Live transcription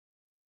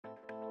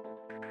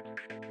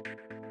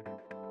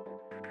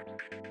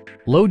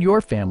Load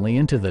your family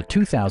into the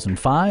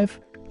 2005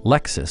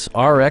 Lexus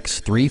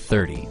RX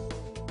 330.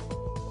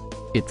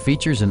 It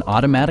features an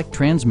automatic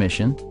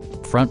transmission,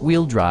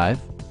 front-wheel drive,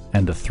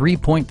 and a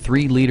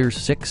 3.3-liter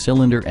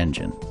six-cylinder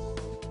engine.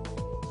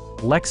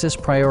 Lexus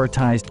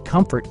prioritized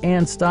comfort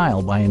and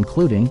style by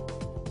including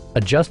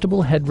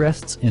adjustable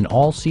headrests in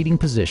all seating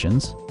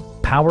positions,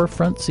 power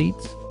front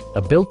seats,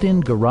 a built-in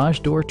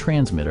garage door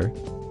transmitter,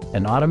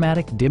 an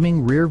automatic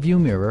dimming rear-view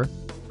mirror,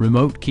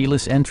 remote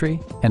keyless entry,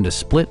 and a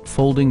split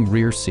folding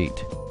rear seat.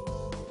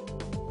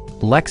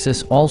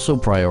 Lexus also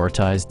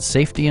prioritized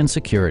safety and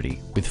security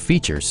with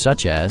features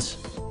such as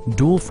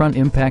dual front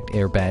impact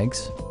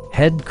airbags,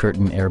 head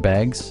curtain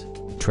airbags,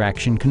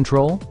 traction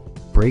control,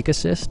 brake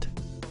assist,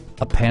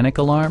 a panic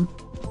alarm,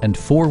 and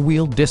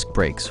four-wheel disc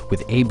brakes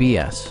with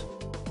ABS.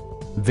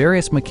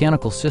 Various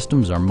mechanical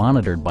systems are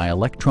monitored by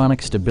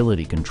electronic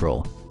stability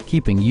control,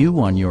 keeping you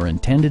on your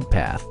intended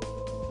path.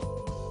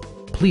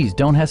 Please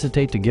don't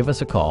hesitate to give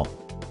us a call.